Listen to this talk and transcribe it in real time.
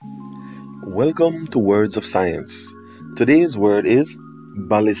Welcome to Words of Science. Today's word is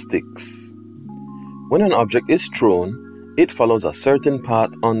ballistics. When an object is thrown, it follows a certain path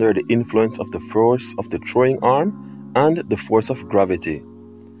under the influence of the force of the throwing arm and the force of gravity.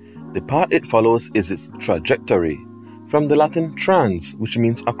 The path it follows is its trajectory, from the Latin trans, which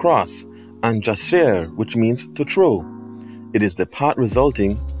means across, and jacere, which means to throw. It is the path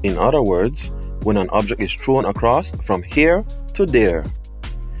resulting, in other words, when an object is thrown across from here to there.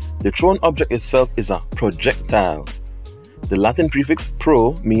 The thrown object itself is a projectile. The Latin prefix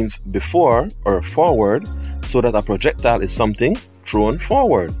pro means before or forward, so that a projectile is something thrown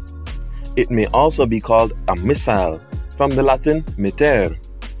forward. It may also be called a missile, from the Latin mitter,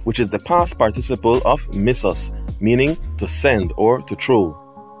 which is the past participle of missus, meaning to send or to throw.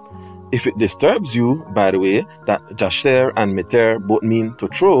 If it disturbs you, by the way, that jacere and mitter both mean to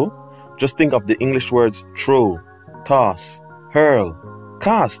throw, just think of the English words throw, toss, hurl,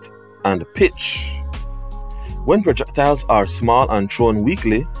 cast, and pitch. When projectiles are small and thrown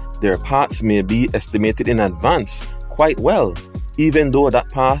weakly, their paths may be estimated in advance quite well, even though that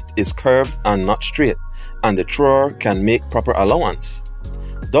path is curved and not straight, and the thrower can make proper allowance.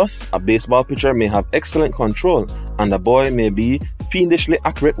 Thus, a baseball pitcher may have excellent control, and a boy may be fiendishly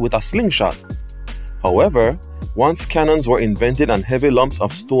accurate with a slingshot. However, once cannons were invented and heavy lumps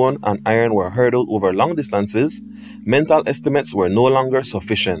of stone and iron were hurled over long distances, mental estimates were no longer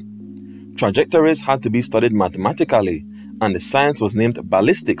sufficient. Trajectories had to be studied mathematically, and the science was named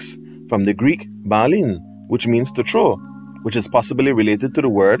ballistics, from the Greek ballin, which means to throw, which is possibly related to the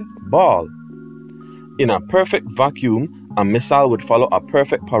word ball. In a perfect vacuum, a missile would follow a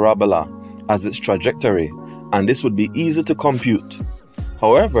perfect parabola as its trajectory, and this would be easy to compute.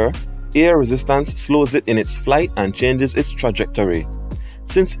 However, air resistance slows it in its flight and changes its trajectory.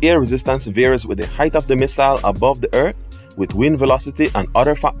 Since air resistance varies with the height of the missile above the earth, with wind velocity and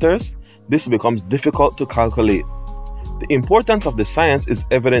other factors, this becomes difficult to calculate. The importance of the science is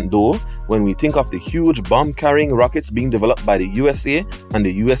evident though when we think of the huge bomb-carrying rockets being developed by the USA and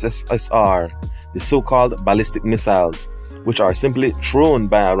the USSR, the so-called ballistic missiles, which are simply thrown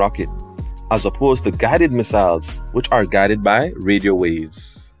by a rocket, as opposed to guided missiles, which are guided by radio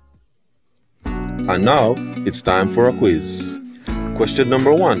waves. And now, it's time for a quiz. Question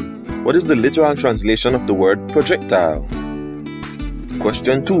number 1. What is the literal translation of the word projectile?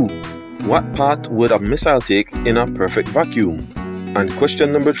 Question 2. What path would a missile take in a perfect vacuum? And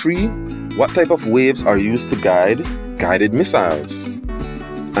question number 3. What type of waves are used to guide guided missiles?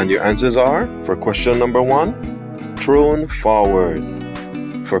 And your answers are, for question number 1, thrown forward.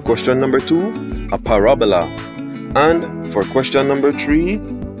 For question number 2, a parabola. And for question number 3,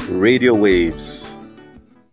 radio waves.